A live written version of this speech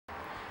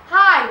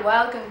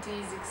welcome to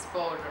Easy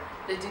Exposure,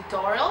 the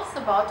tutorials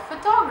about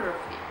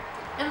photography.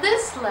 And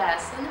this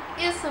lesson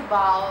is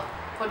about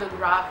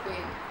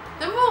photographing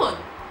the moon,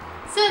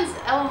 since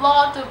a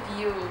lot of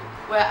you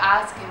were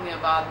asking me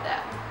about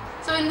that.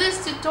 So in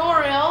this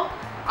tutorial,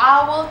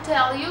 I will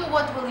tell you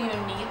what will you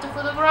need to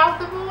photograph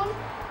the moon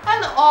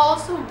and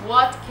also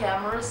what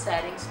camera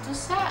settings to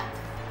set.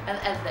 And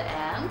at the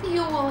end,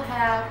 you will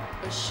have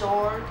a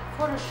short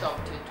Photoshop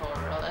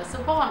tutorial as a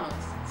bonus.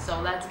 So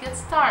let's get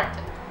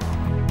started.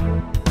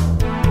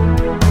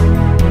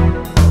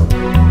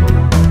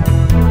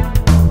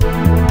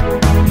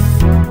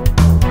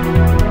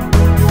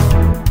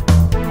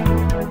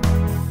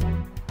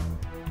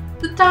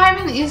 The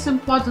timing is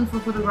important for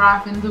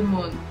photographing the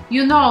moon.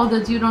 You know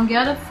that you don't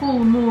get a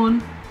full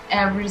moon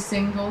every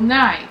single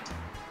night.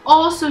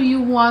 Also,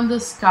 you want the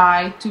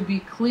sky to be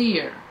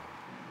clear.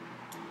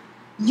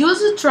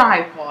 Use a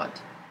tripod.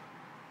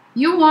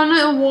 You want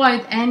to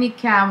avoid any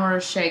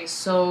camera shakes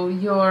so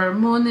your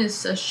moon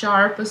is as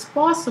sharp as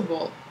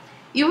possible.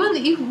 Even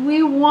if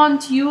we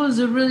want to use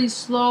a really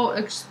slow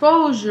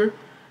exposure,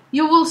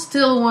 you will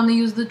still want to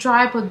use the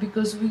tripod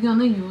because we're going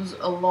to use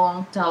a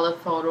long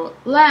telephoto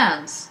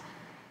lens.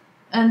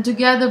 And to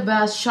get the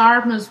best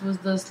sharpness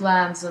with this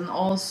lens and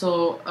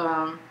also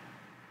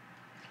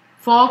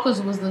focus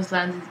with this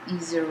lens is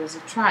easier with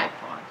a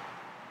tripod.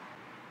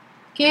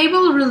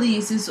 Cable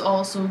release is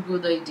also a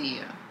good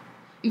idea.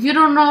 If you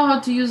don't know how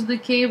to use the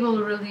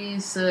cable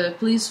release,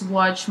 please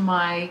watch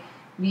my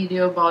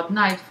video about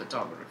night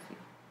photography.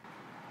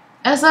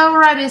 As I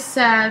already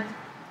said,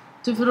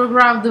 to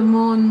photograph the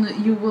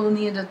moon you will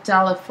need a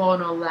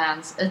telephoto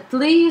lens, at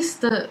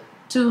least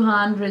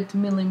 200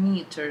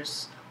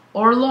 millimeters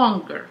or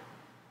longer.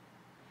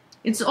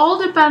 It all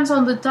depends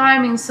on the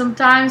timing.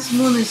 Sometimes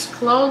moon is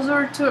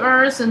closer to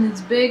Earth and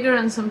it's bigger,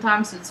 and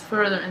sometimes it's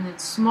further and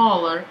it's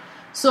smaller.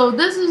 So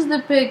this is the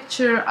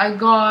picture I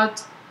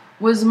got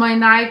with my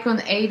Nikon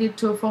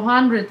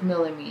 80-400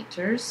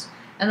 millimeters,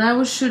 and I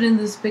was shooting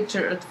this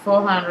picture at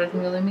 400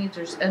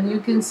 millimeters, and you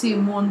can see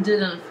moon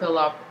didn't fill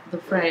up the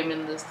frame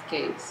in this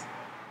case.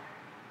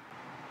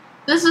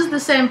 This is the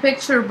same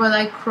picture, but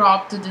I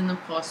cropped it in the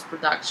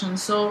post-production.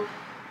 So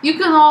you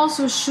can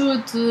also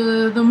shoot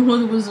the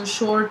moon with a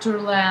shorter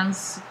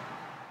lens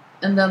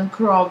and then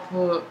crop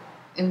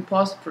in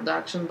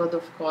post-production, but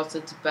of course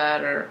it's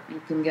better,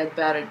 you can get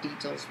better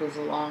details with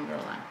a longer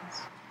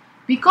lens.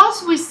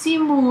 Because we see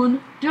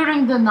moon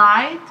during the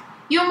night,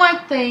 you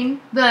might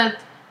think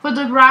that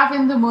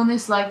photographing the moon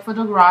is like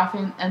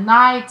photographing a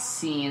night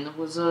scene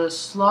with a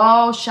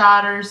slow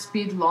shutter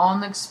speed,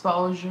 long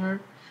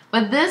exposure,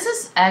 but this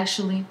is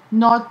actually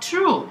not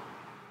true.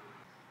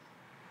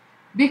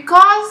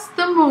 Because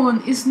the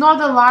moon is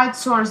not a light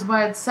source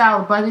by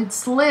itself, but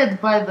it's lit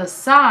by the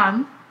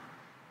sun,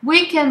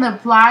 we can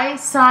apply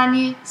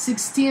sunny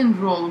 16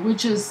 rule,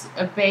 which is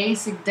a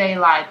basic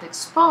daylight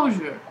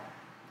exposure.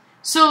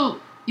 So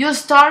your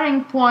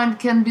starting point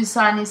can be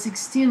sunny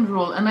 16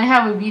 rule, and I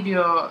have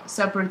a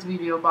separate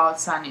video about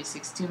sunny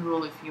 16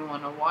 rule if you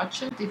want to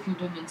watch it, if you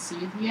didn't see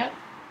it yet.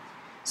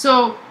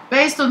 So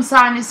based on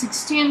sunny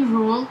 16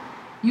 rule,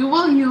 you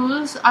will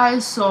use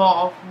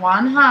ISO of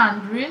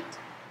 100,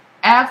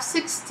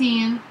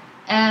 f16,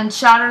 and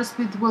shutter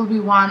speed will be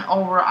 1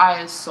 over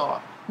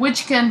ISO,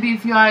 which can be,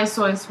 if your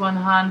ISO is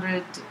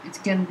 100, it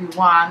can be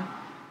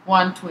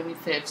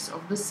 1/125th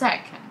of the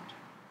second.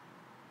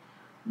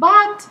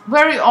 But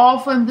very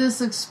often this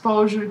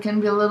exposure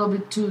can be a little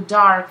bit too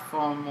dark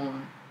for a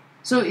moon.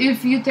 So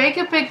if you take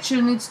a picture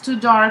and it's too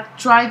dark,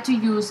 try to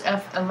use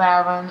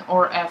f11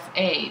 or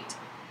f8.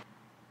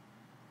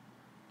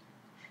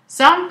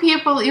 Some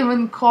people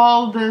even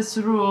call this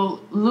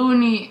rule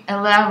Looney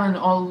 11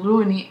 or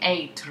Looney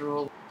 8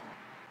 rule.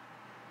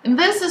 And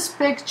this is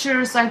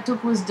pictures I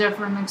took with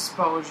different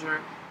exposure.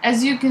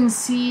 As you can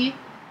see,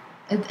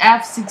 at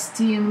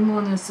f16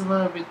 moon is a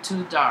little bit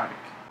too dark.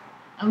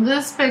 And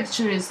this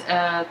picture is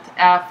at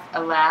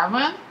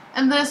f11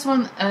 and this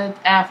one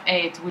at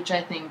f8, which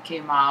I think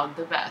came out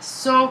the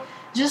best. So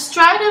just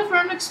try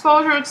different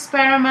exposure,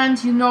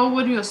 experiment, you know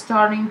what your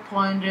starting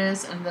point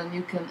is, and then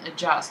you can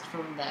adjust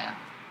from there.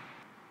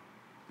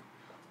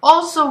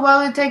 Also,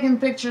 while you're taking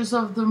pictures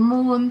of the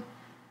moon,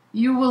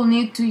 you will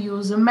need to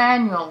use a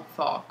manual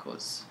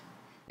focus.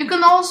 You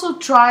can also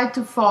try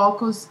to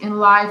focus in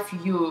live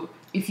view.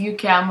 If your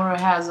camera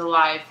has a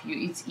live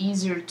view, it's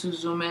easier to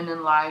zoom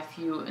in live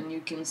view and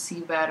you can see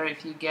better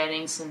if you're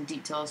getting some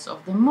details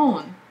of the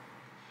moon.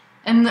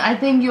 And I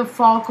think your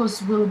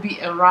focus will be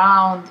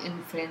around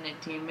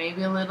infinity,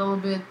 maybe a little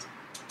bit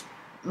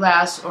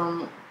less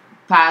or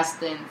past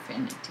the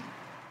infinity.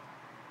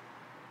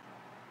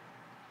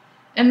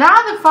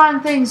 Another fun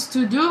things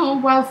to do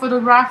while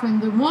photographing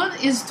the moon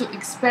is to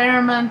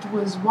experiment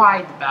with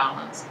white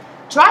balance.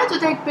 Try to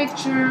take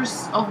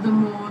pictures of the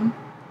moon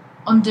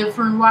on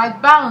different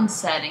white balance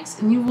settings,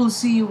 and you will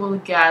see you will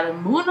get a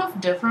moon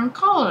of different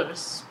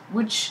colors,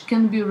 which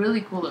can be a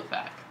really cool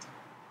effect.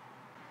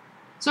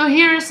 So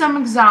here are some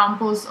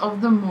examples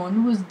of the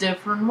moon with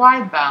different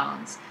white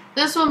balance.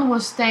 This one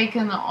was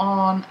taken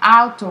on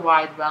auto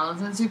white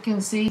balance. As you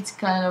can see, it's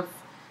kind of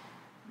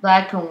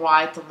black and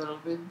white, a little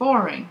bit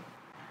boring.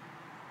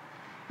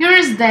 Here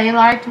is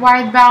daylight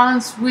white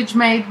balance, which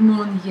made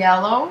moon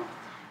yellow.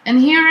 And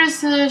here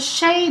is a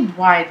shade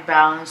white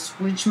balance,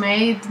 which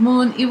made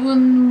moon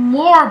even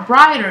more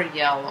brighter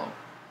yellow.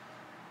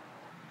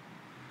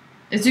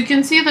 As you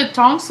can see, the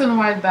tungsten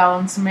white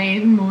balance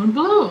made moon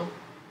blue.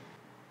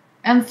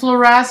 And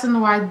fluorescent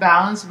white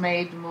balance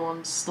made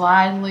moon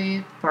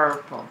slightly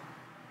purple.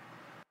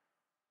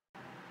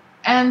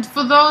 And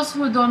for those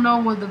who don't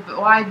know what the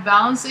white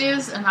balance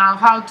is and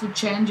how to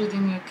change it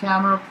in your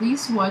camera,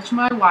 please watch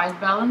my white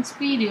balance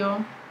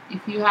video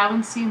if you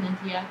haven't seen it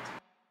yet.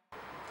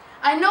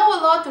 I know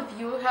a lot of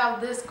you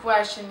have this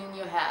question in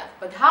your head,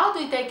 but how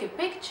do you take a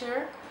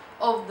picture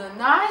of the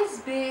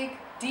nice big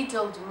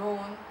detailed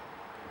moon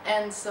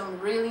and some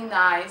really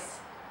nice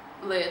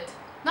lit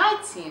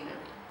night scenery?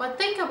 But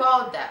think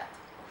about that.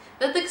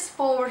 That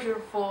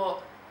exposure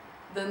for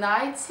the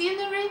night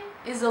scenery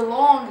is a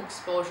long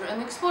exposure,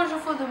 an exposure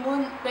for the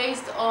moon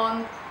based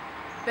on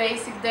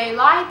basic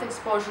daylight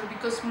exposure,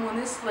 because moon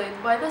is lit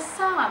by the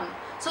sun.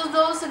 So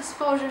those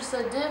exposures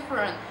are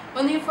different.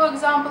 When you, for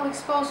example,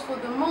 expose for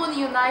the moon,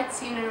 your night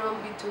scenery will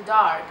be too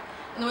dark.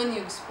 And when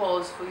you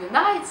expose for your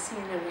night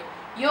scenery,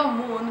 your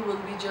moon will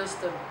be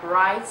just a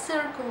bright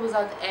circle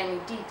without any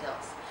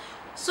details.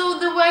 So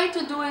the way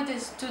to do it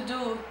is to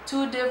do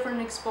two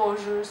different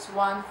exposures,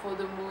 one for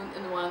the moon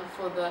and one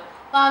for the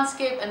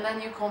landscape, and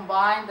then you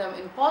combine them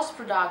in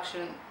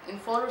post-production in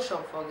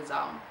Photoshop, for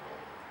example.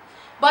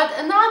 But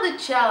another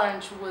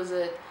challenge was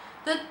that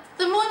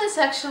the moon is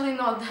actually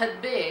not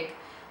that big.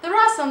 There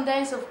are some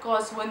days, of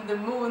course, when the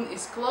moon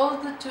is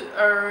closer to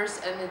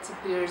Earth and it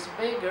appears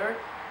bigger.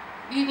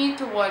 You need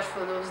to watch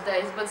for those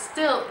days, but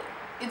still,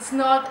 it's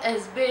not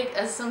as big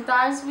as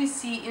sometimes we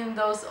see in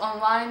those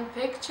online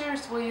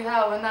pictures where you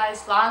have a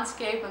nice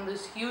landscape and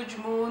this huge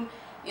moon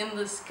in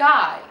the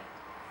sky.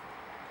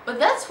 But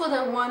that's what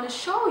I want to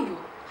show you,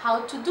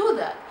 how to do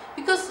that.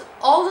 Because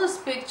all those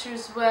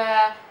pictures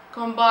were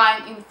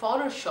combined in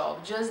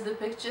Photoshop, just the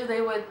picture,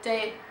 they were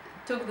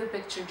took the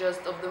picture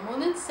just of the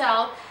moon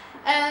itself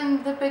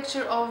and the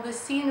picture of the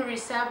scenery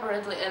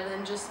separately, and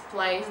then just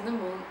placed the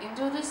moon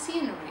into the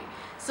scenery.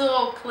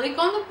 So click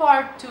on the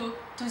part 2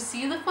 to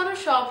see the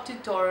Photoshop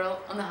tutorial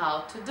on how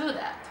to do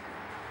that.